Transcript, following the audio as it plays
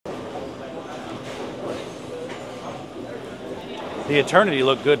The Eternity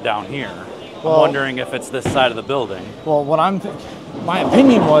looked good down here. Well, I'm wondering if it's this side of the building. Well, my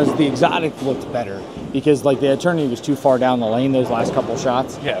opinion was the Exotic looked better because like the Eternity was too far down the lane those last couple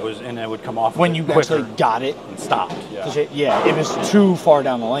shots. Yeah, it was, and it would come off when you actually got it and stopped. Yeah, it was too far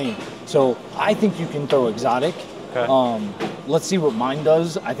down the lane. So I think you can throw Exotic. Okay. Let's see what mine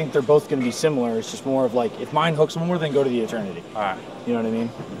does. I think they're both going to be similar. It's just more of like if mine hooks more, then go to the Eternity. All right. You know what I mean?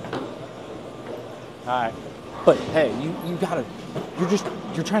 All right. But hey, you gotta.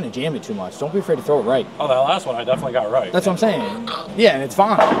 You're trying to jam it too much. Don't be afraid to throw it right. Oh, that last one I definitely got right. That's what I'm saying. Yeah, and it's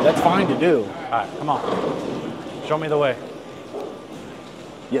fine. That's fine to do. All right, come on. Show me the way.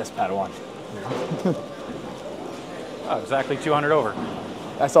 Yes, Padawan. Oh, exactly 200 over.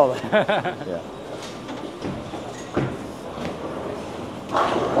 I saw that. Yeah.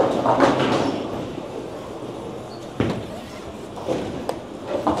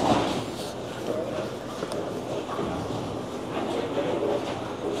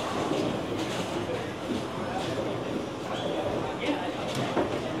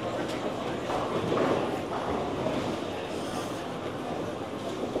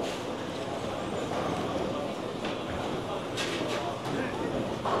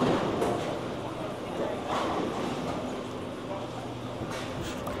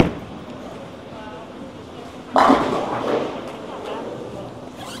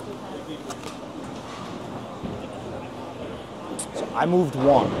 I moved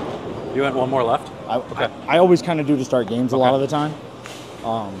one. You went one more left? Okay. I always kind of do to start games a lot of the time.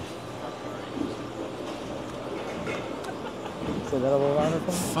 Say that a little louder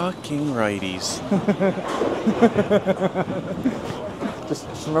for me? Fucking righties. Just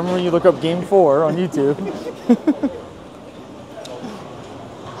remember when you look up Game 4 on YouTube.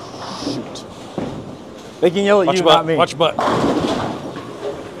 Shoot. They can yell at you, not me. Watch your butt.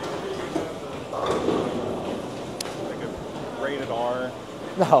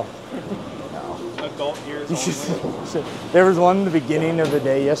 No. Adult years. There was one in the beginning of the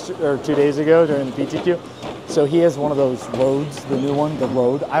day, yesterday or 2 days ago during the PTQ. So he has one of those loads, the new one, the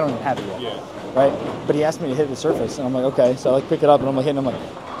load. I don't even have it yet. Yeah. Right? But he asked me to hit the surface, and I'm like, okay. So I like pick it up, and I'm like hitting. I'm like,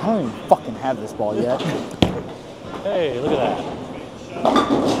 I don't even fucking have this ball yet. Hey, look at that.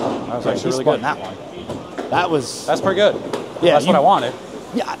 That was actually really good. That one. That's pretty good. Yeah, that's what I wanted.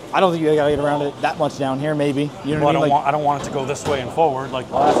 Yeah, I don't think you gotta get around it that much down here, maybe. You know what I mean? I don't want it to go this way and forward like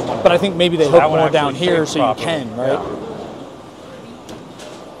the last one. But I think maybe they hook more down here so you can, right?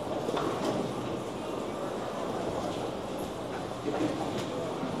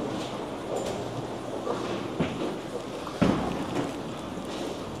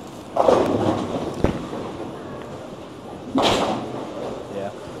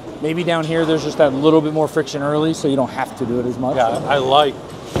 Yeah. Maybe down here there's just that little bit more friction early, so you don't have to do it as much. Yeah, I like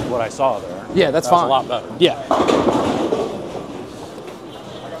what I saw there. Yeah, that's fine. A lot better. Yeah.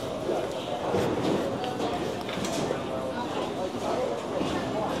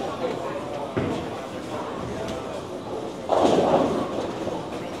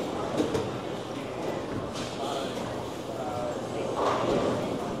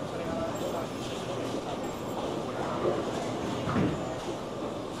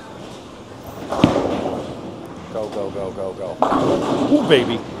 Go. Ooh,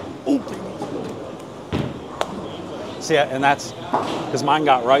 baby. Ooh, baby. See, and that's, because mine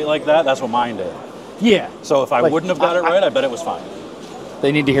got right like that, that's what mine did. Yeah. So if I wouldn't have got it right, I bet it was fine.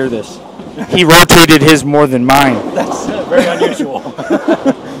 They need to hear this. He rotated his more than mine. That's very unusual.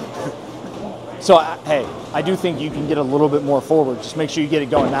 So, hey, I do think you can get a little bit more forward. Just make sure you get it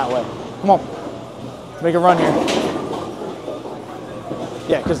going that way. Come on. Make a run here.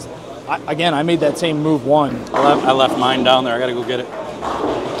 Yeah, because, again, I made that same move one. I left mine down there. I got to go get it.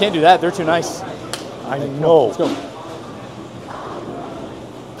 Can't do that. They're too nice. I know. Let's go.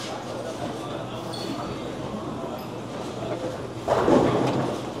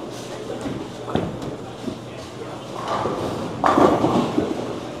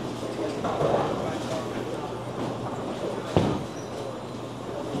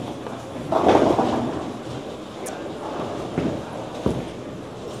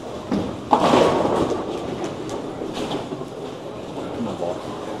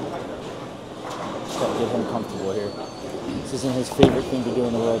 Favorite thing to do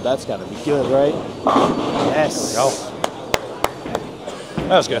in the world. That's got to be good, right? Yes. There we go.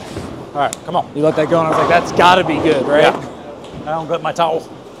 That was good. All right, come on. You let that go, and I was like, that's got to be good, right? Yeah. I don't get my towel.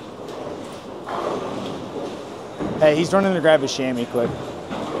 Hey, he's running to grab his chamois quick.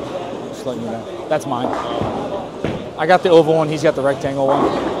 Just letting you know. That's mine. I got the oval one. He's got the rectangle one.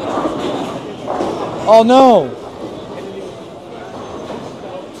 Oh, no.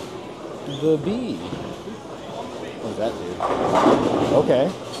 The B. Who's that dude? Okay.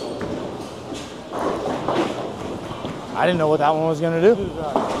 I didn't know what that one was gonna do.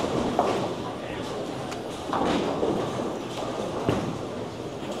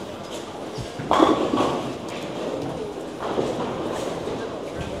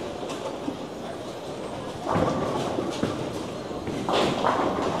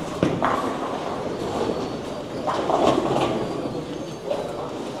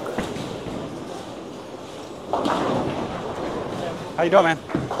 How you doing, man?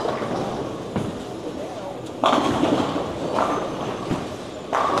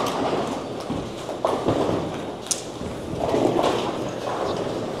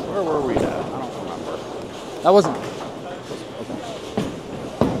 Where were we at? I don't remember. That wasn't.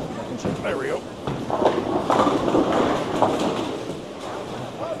 There we go.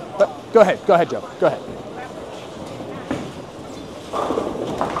 But go ahead, Joe. Go ahead.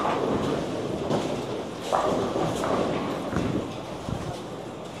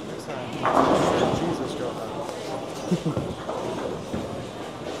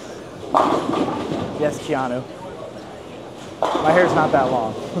 Yes, Keanu. My hair's not that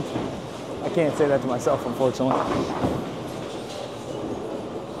long. I can't say that to myself, unfortunately.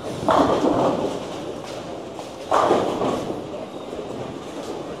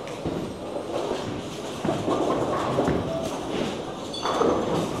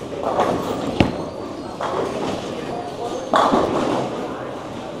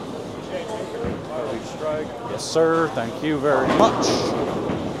 Yes, sir. Thank you very much.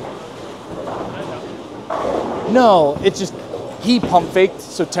 No, it's just he pump faked,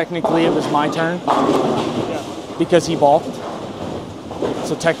 so technically it was my turn because he balked.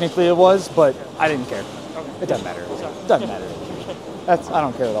 So technically it was, but I didn't care. It doesn't matter. It doesn't matter. I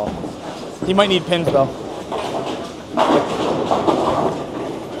don't care at all. He might need pins though.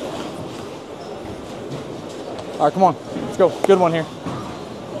 All right, come on, let's go. Good one here.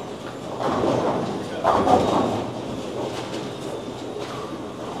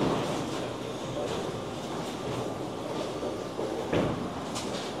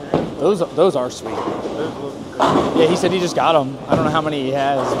 Those are sweet. Yeah, he said he just got them. I don't know how many he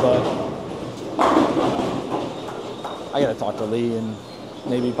has, but I gotta talk to Lee and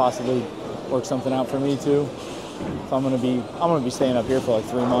maybe possibly work something out for me too. So I'm gonna be staying up here for like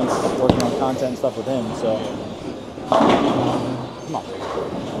 3 months, working on content and stuff with him. So come on.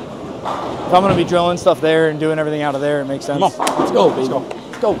 If I'm gonna be drilling stuff there and doing everything out of there, it makes sense. Come on. Let's go, baby.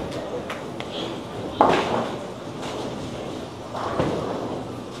 Let's go.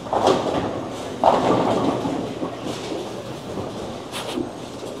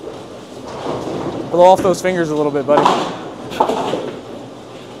 Blow off those fingers a little bit, buddy.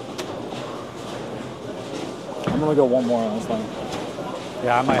 I'm gonna go one more on this one.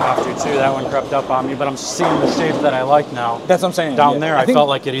 Yeah, I might have to too. That one crept up on me, but I'm seeing the shape that I like now. That's what I'm saying. Down there, I felt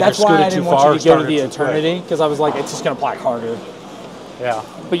like it either that's why I scooted didn't too want far you or to go to started the too eternity because I was like, it's just gonna plaque harder. Yeah.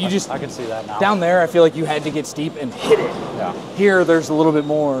 But you just I can see that now. down there, I feel like you had to get steep and hit it. Yeah. Here, there's a little bit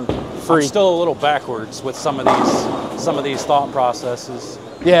more free. I'm still a little backwards with some of these thought processes.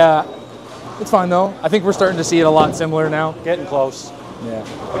 Yeah, it's fine though. I think we're starting to see it a lot similar now. Getting close. Yeah.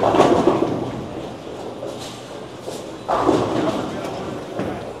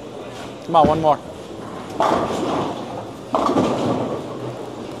 Come on, one more.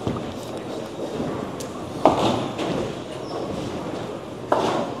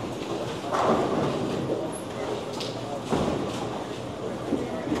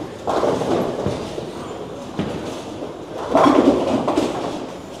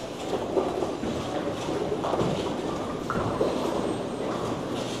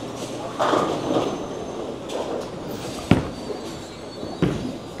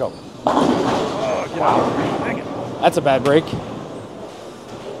 Go. That's a bad break.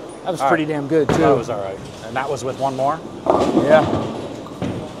 That was pretty damn good too. That was all right. And that was with one more? Yeah.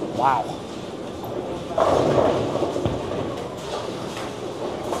 Wow.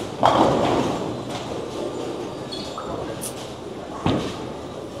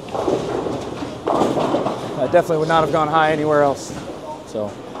 That definitely would not have gone high anywhere else.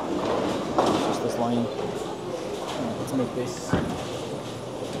 So, just this lane. All right, let's make this.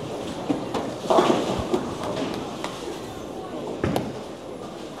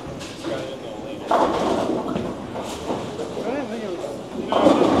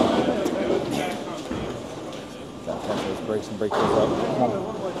 Brakes and break those up. Come on.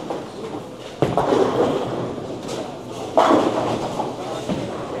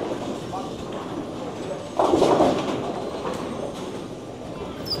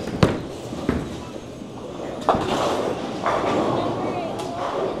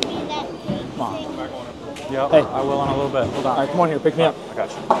 Yep, Hey. I will in a little bit. Hold on. All right, come on here, pick me up. I got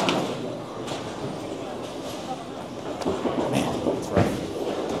you. Man, it's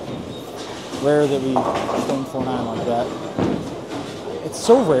rough. Rare that we stone 4.9 like that. It's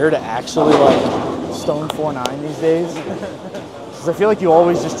so rare to actually like stone 4.9 these days. Because I feel like you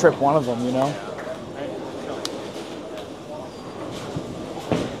always just trip one of them, you know?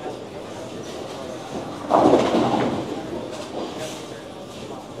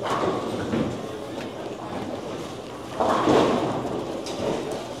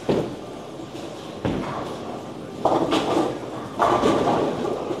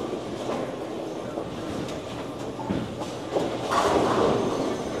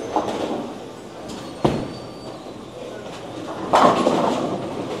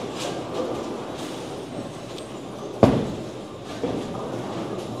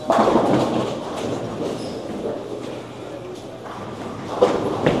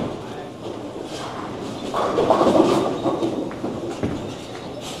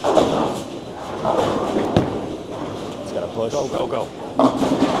 It's got to push. Go, go, go.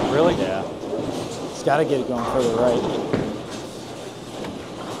 Really? Yeah. It's got to get it going further right.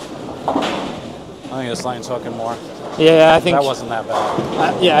 I think this lane's hooking more. Yeah, I think That wasn't that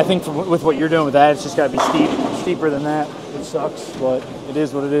bad. yeah, I think with what you're doing with that, it's just got to be steeper than that. It sucks, but it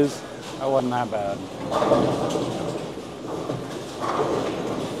is what it is. That wasn't that bad.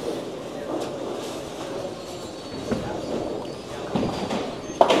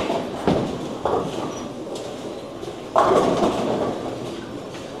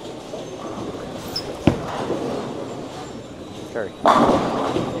 Carry. All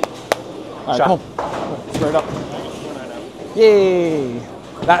right, Shot. come on. Straight up. Yay!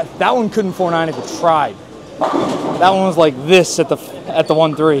 That one couldn't 4.9 if it tried. That one was like this at the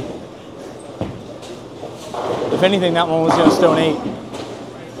 1.3. If anything, that one was gonna stone 8.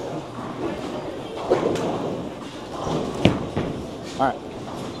 All right.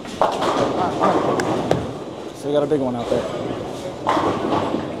 So we got a big one out there.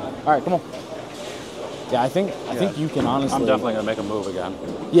 All right, come on. Yeah, I think you can honestly. I'm definitely going to make a move again.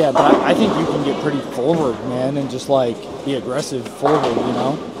 Yeah, but I think you can get pretty forward, man, and just like be aggressive forward, you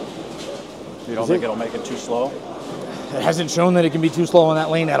know? You don't think it'll make it too slow? It hasn't shown that it can be too slow in that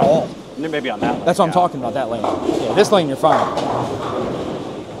lane at all. Maybe on that lane. That's what I'm talking about, that lane. Yeah, this lane you're fine.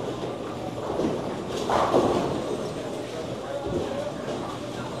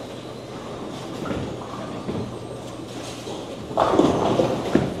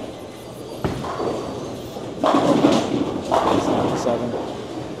 Seven.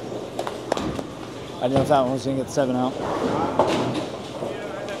 I didn't know if that one was going to get the 7 out.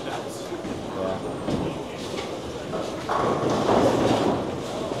 Yeah.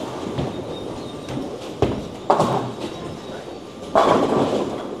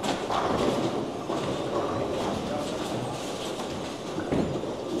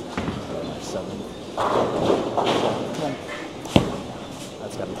 Seven. Come on.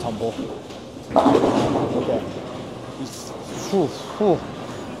 That's got to tumble. Okay.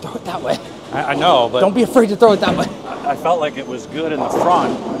 Throw it that way. I know, but Don't be afraid to throw it that way. I felt like it was good in the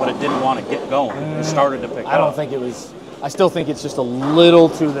front, but it didn't want to get going. It started to pick up. I don't think it was. I still think it's just a little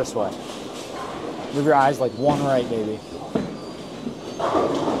too this way. Move your eyes like one right, baby.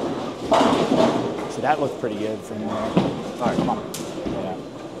 See, that looked pretty good from there. All right, come on.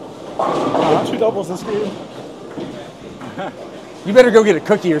 Yeah. 2 doubles this game. You better go get a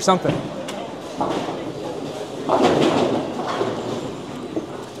cookie or something.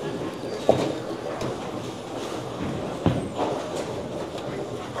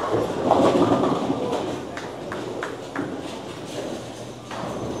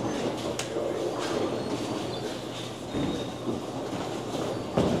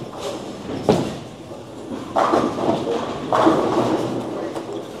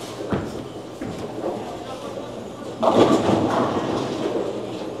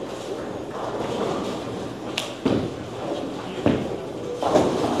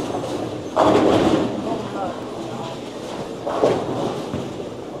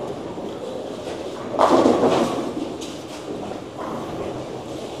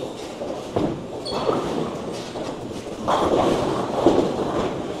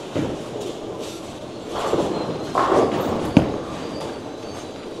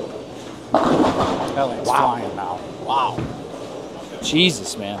 That lane's Wow. flying now. Wow.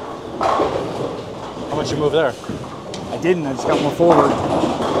 Jesus, man. How much you move there? I didn't. I just got more forward.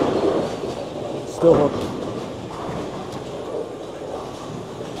 Still hooked.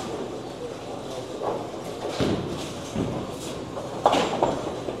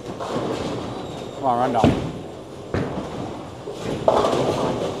 Come on, run down.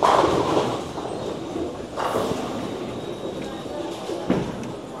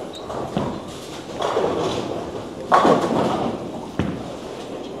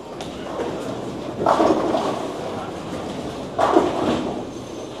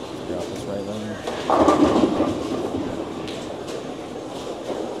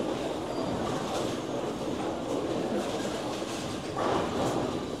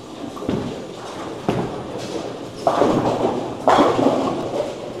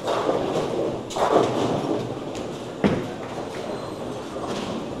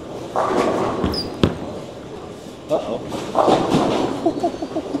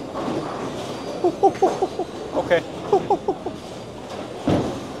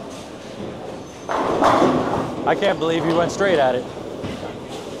 I can't believe you went straight at it.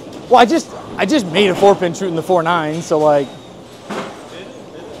 Well, I just made a 4-pin shooting the 4.9, so like,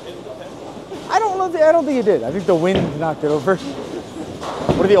 I don't know. I don't think it did. I think the wind knocked it over.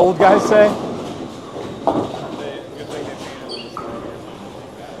 What do the old guys say?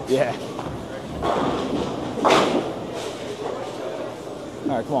 Yeah.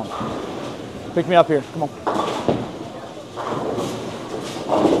 All right, come on. Pick me up here. Come on.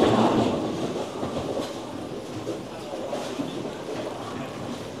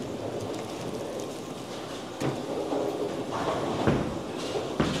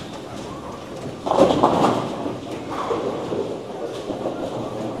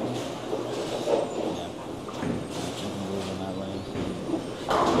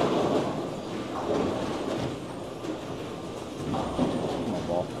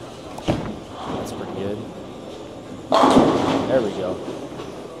 There we go.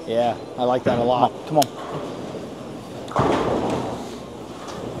 Yeah, I like that a lot. Come on.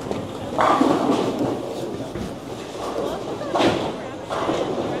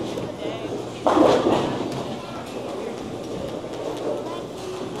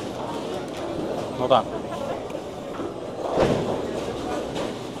 Hold on.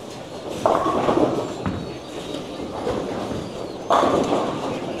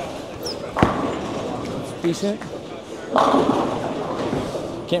 Decent.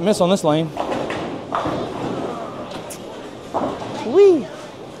 Can't miss on this lane. Wee!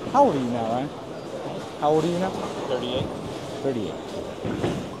 How old are you now, Ryan? How old are you now? 38. 38.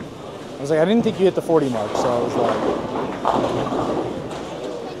 I was like, I didn't think you hit the 40 mark, so I was like...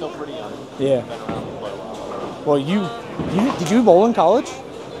 Still pretty young. Yeah. Been around for quite a while. Well, did you bowl in college?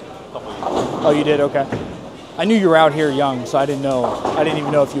 Couple years. Oh, you did? Okay. I knew you were out here young, so I didn't know. I didn't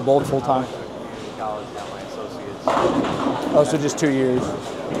even know if you bowled full time. College, got my associates. Oh, so just 2 years.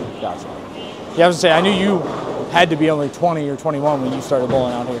 Gotcha. Yeah, I was gonna say, I knew you had to be only 20 or 21 when you started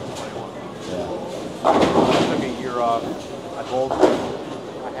bowling out here. Yeah. I took a year off. I bowled. I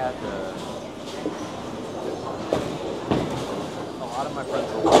had a lot of my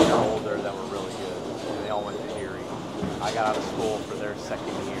friends were 1 year older that were really good, and they all went to Erie. I got out of school for their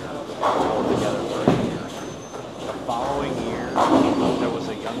second year. We bowled together for a year. The following year, there was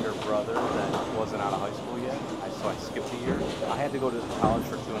a younger brother that wasn't out of high school yet, so I skipped a year. I had to go to college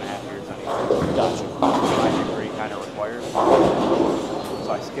for 2.5 years anyway. Gotcha. My degree kind of required.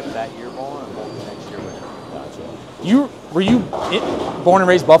 So I skipped that year bowling and bowled the next year with him. Gotcha. Were you born and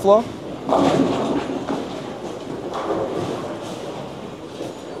raised Buffalo?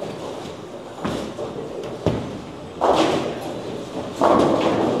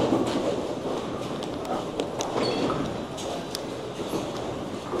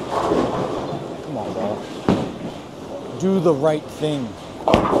 Come on, ball. Do the right thing.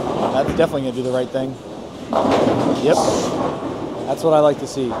 That's definitely gonna do the right thing. Yep. That's what I like to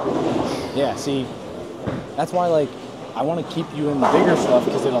see. Yeah, see, that's why, like, I want to keep you in the bigger stuff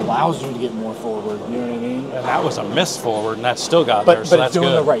because it allows you to get more forward. You know what I mean? And that was a miss forward, and that still got But there, so but that's it's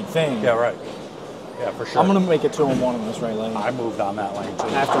doing good. the right thing. Yeah, right. Yeah, for sure. I'm gonna make it 2-1 in this right lane. I moved on that lane too.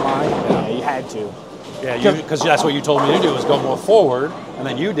 After mine, yeah, you had to. Yeah, because that's what you told me to do, is go more forward, and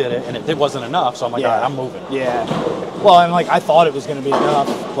then you did it, and it wasn't enough, so I'm like, Yeah. all right, I'm moving. Yeah. Well, and like I thought it was gonna be enough,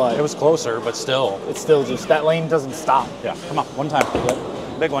 but It was closer, but still. it's still just that lane doesn't stop. Yeah, come on, one time. Yep.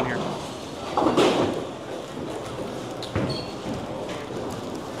 Big one here.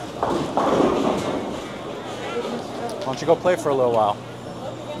 Why don't you go play for a little while?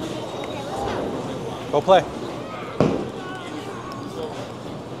 Go play.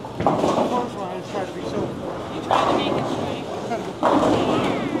 You try to make it straight.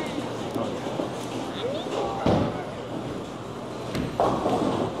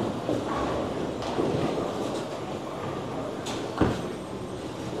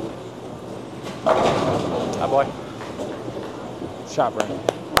 Hi, boy. Shot right.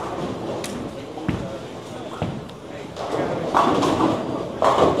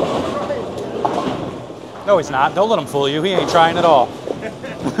 No, he's not. Don't let him fool you. He ain't trying at all.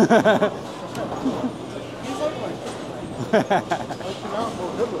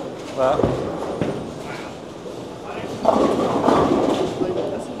 Well,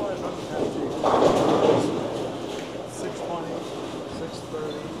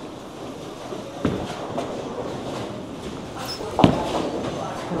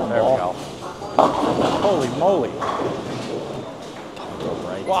 there we go. Holy moly.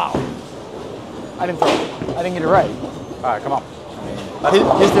 Wow. I didn't throw it. I didn't get it right. All right, come on.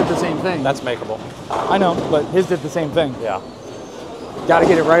 His did the same thing. That's makeable. I know, but his did the same thing. Yeah. Got to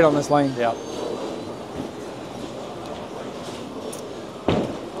get it right on this lane. Yeah.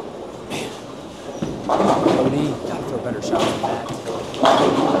 Oh, Quality. Gotta throw better shots than that.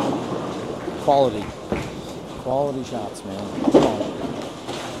 Quality. Quality shots, man. Come on.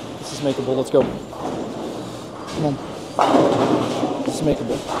 This is makeable. Let's go. Come on. This is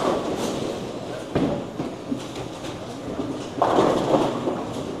makeable.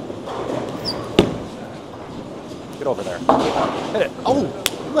 Get over there. Hit it. Oh,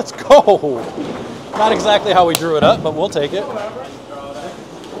 let's go. Not exactly how we drew it up, but we'll take it. Drew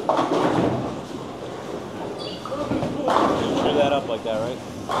that up like that, right?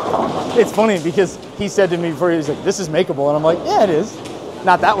 It's funny because he said to me before, he was like, this is makeable. And I'm like, yeah, it is.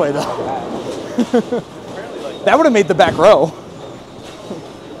 Not that way, though. That would have made the back row.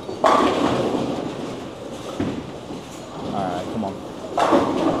 All right, come on.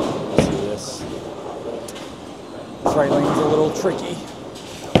 Let's see this. This right lane's a little tricky.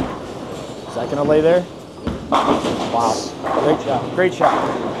 Is that going to lay there? Wow. Great shot. Great shot.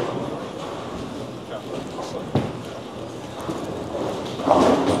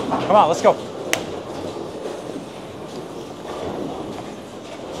 Come on, let's go.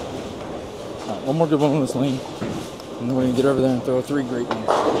 All right, one more good one on this lane. And then we're going to get over there and throw 3 great ones.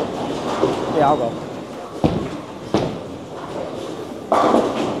 Yeah, I'll go.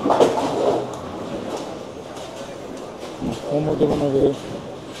 One more good one over here.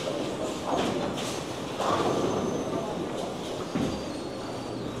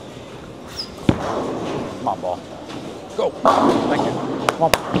 Come on, ball. Go. Thank you. Come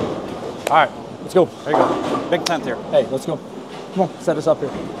on. All right, Let's go. there you go. Big 10th here. Hey, let's go. Come on, set us up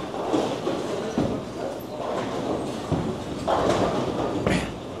here.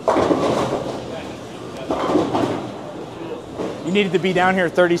 You needed to be down here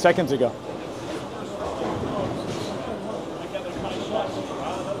 30 seconds ago.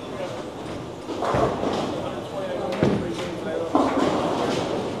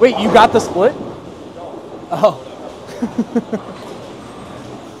 Wait, you got the split? Oh.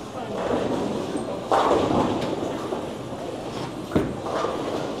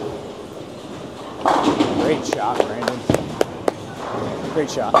 Great shot, Brandon. Great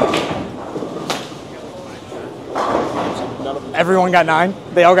shot. Everyone got 9?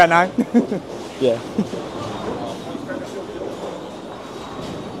 They all got 9? Yeah.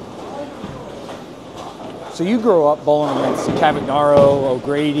 So you grew up bowling against Cavagnaro,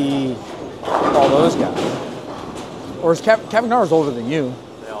 O'Grady, all those guys. Or is Cavagnaro's older than you?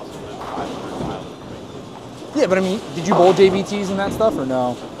 They also live 500 miles. Yeah, but I mean, did you bowl JBTs and that stuff or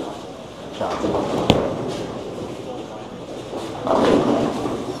no?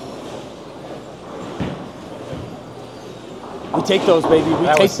 We take those, baby. We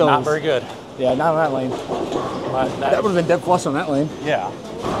That take was those. not very good. Yeah, not on that lane. But That would have been dead flush on that lane. yeah.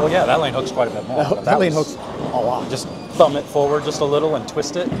 Well, yeah, that lane hooks quite a bit more. but That lane was- hooks a lot. Just thumb it forward just a little and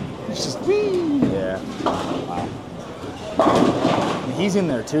twist it. It's just yeah. Wow. And he's in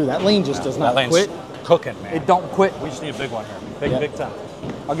there too. That lane just does That not lane's quit. cooking, man. It don't quit. We just need a big one here. Big, Yeah. big 10.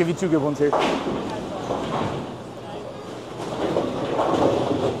 I'll give you 2 good ones here.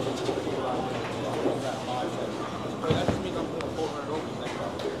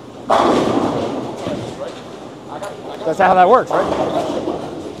 That's how that works,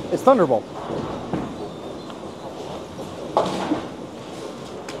 right? It's Thunderbolt.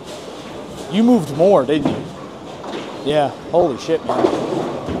 You moved more, didn't you? Yeah. Holy shit,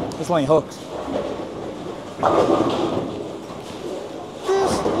 man. This lane hooks.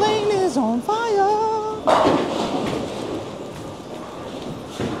 This lane is on fire.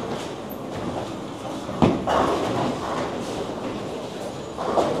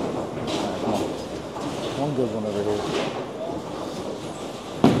 One good one over here.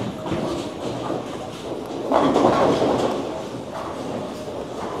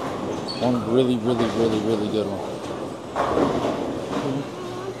 One really, really, really, really good one.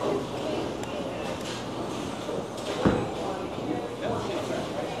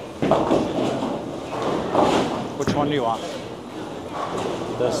 Which one do you want?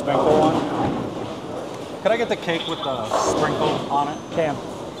 The sprinkle one? Could I get the cake with the sprinkle on it? Cam.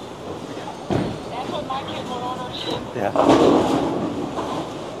 That's what my kids will order. Yeah.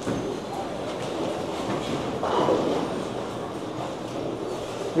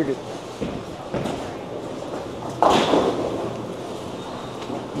 You're good.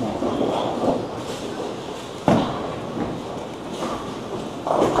 Come on.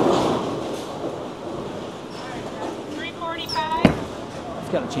 345. It's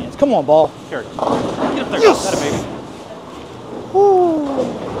got a chance. Come on, ball. Here. Get up there. Yes! That a baby. Woo.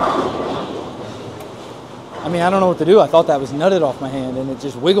 I mean, I don't know what to do. I thought that was nutted off my hand, and it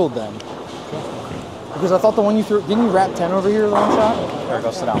just wiggled then. Because I thought the one you threw, didn't you wrap 10 over here, long shot? There,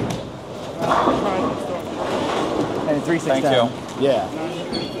 go sit down. 3, 6, Thank 10. you. Yeah.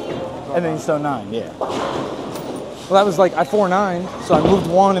 And then you stone 9, yeah. Well, that was like, I 4-9, so I moved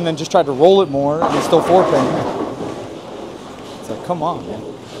 1 and then just tried to roll it more, and it's still 4 pin. It's like, come on, man.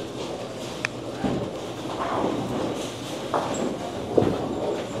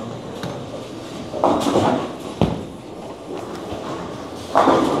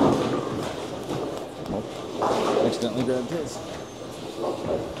 Oh, accidentally grabbed his.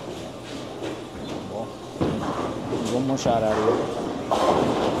 Well, one more shot out of it.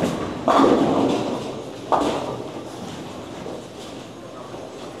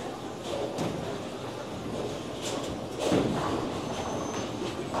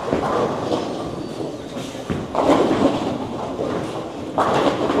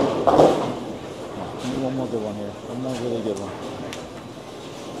 One more good one here. One more really good one.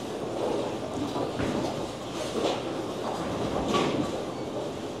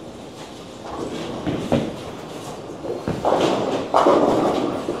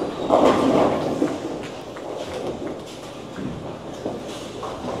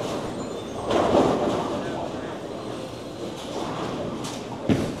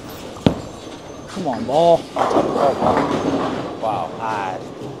 Come on, ball. Wow.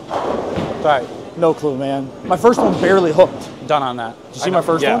 All right, no clue, man. My first one barely hooked. Done on that. Did you see my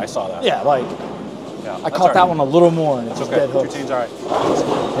first one? Yeah, I saw that. Yeah, like Yeah, I caught that one a little more and it's just dead hooked. Routine's all right.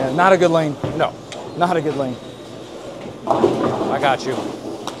 Yeah, not a good lane. No, Not a good lane. I got you.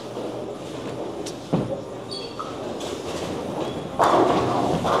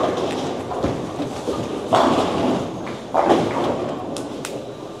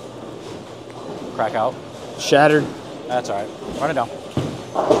 Crack out. Shattered. That's all right. Run it down.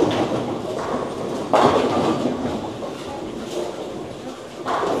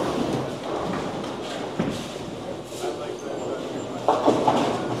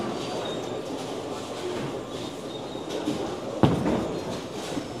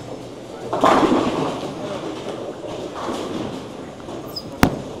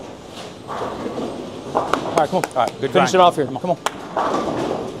 All right, come on. All right, good Finish grind. it off here. Come on.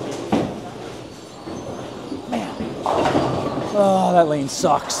 Man. Oh, that lane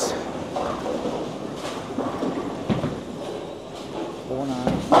sucks.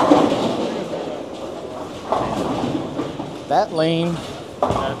 4-9. That lane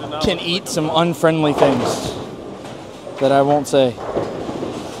can eat some unfriendly things that I won't say.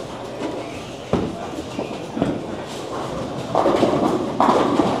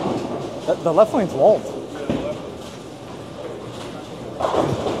 The left lane's walled.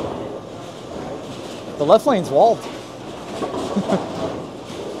 The left lane's walled.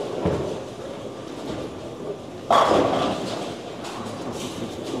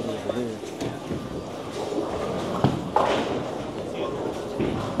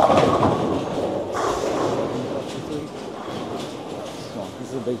 This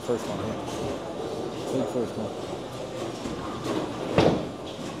is a big first one here. Big first one.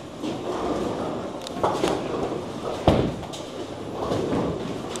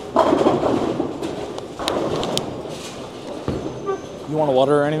 You want a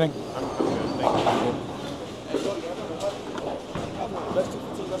water or anything?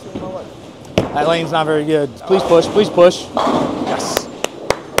 That lane's not very good. Please push, please push. Yes.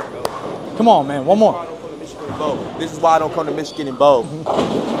 Come on, man, one more. This is why I don't come to Michigan in bowl.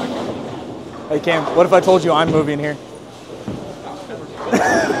 Hey, Cam, what if I told you I'm moving here?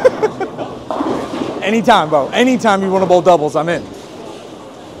 Anytime, bro. Anytime you want to bowl doubles, I'm in.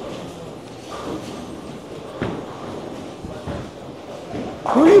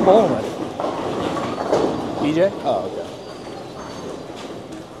 Who are you bowling with? BJ? Oh, okay.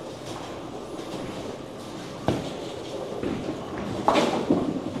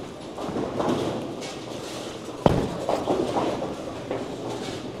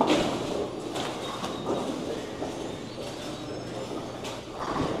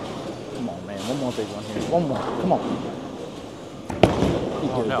 Come on, man. One more big one here. One more. Come on. Be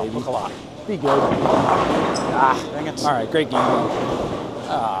good, No, baby. look a lot. Be good. Ah, Dang it. all right, great game.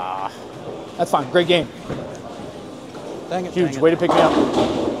 Ah, that's fine. Great game. Dang it. Huge. Dang it. Way to pick me up.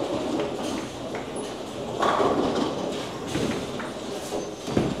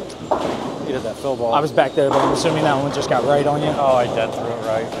 You did that fill ball. I was back there, but I'm assuming that one just got right on you. Oh, I dead threw it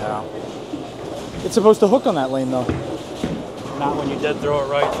right. Yeah. It's supposed to hook on that lane, though. Not when you did throw it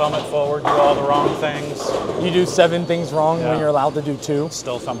right. Thumb it forward. Do all the wrong things. You do 7 things wrong Yeah. when you're allowed to do 2.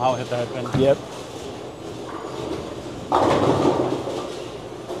 Still somehow hit the head pin. Yep.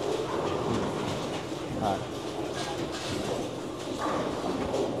 All right.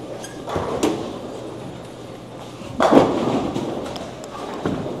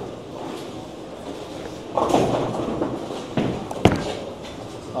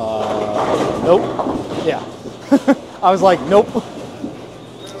 Yeah. I was like, nope.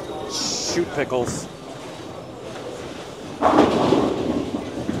 Shoot pickles.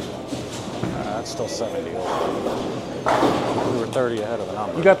 That's still 70. We were 30 ahead of the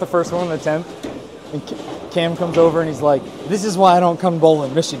number. You got the first one on the 10th, and Cam comes over and he's like, this is why I don't come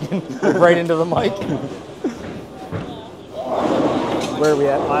bowling Michigan. Right into the mic. Where are we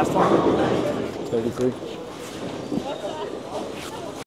at? Last one? 33.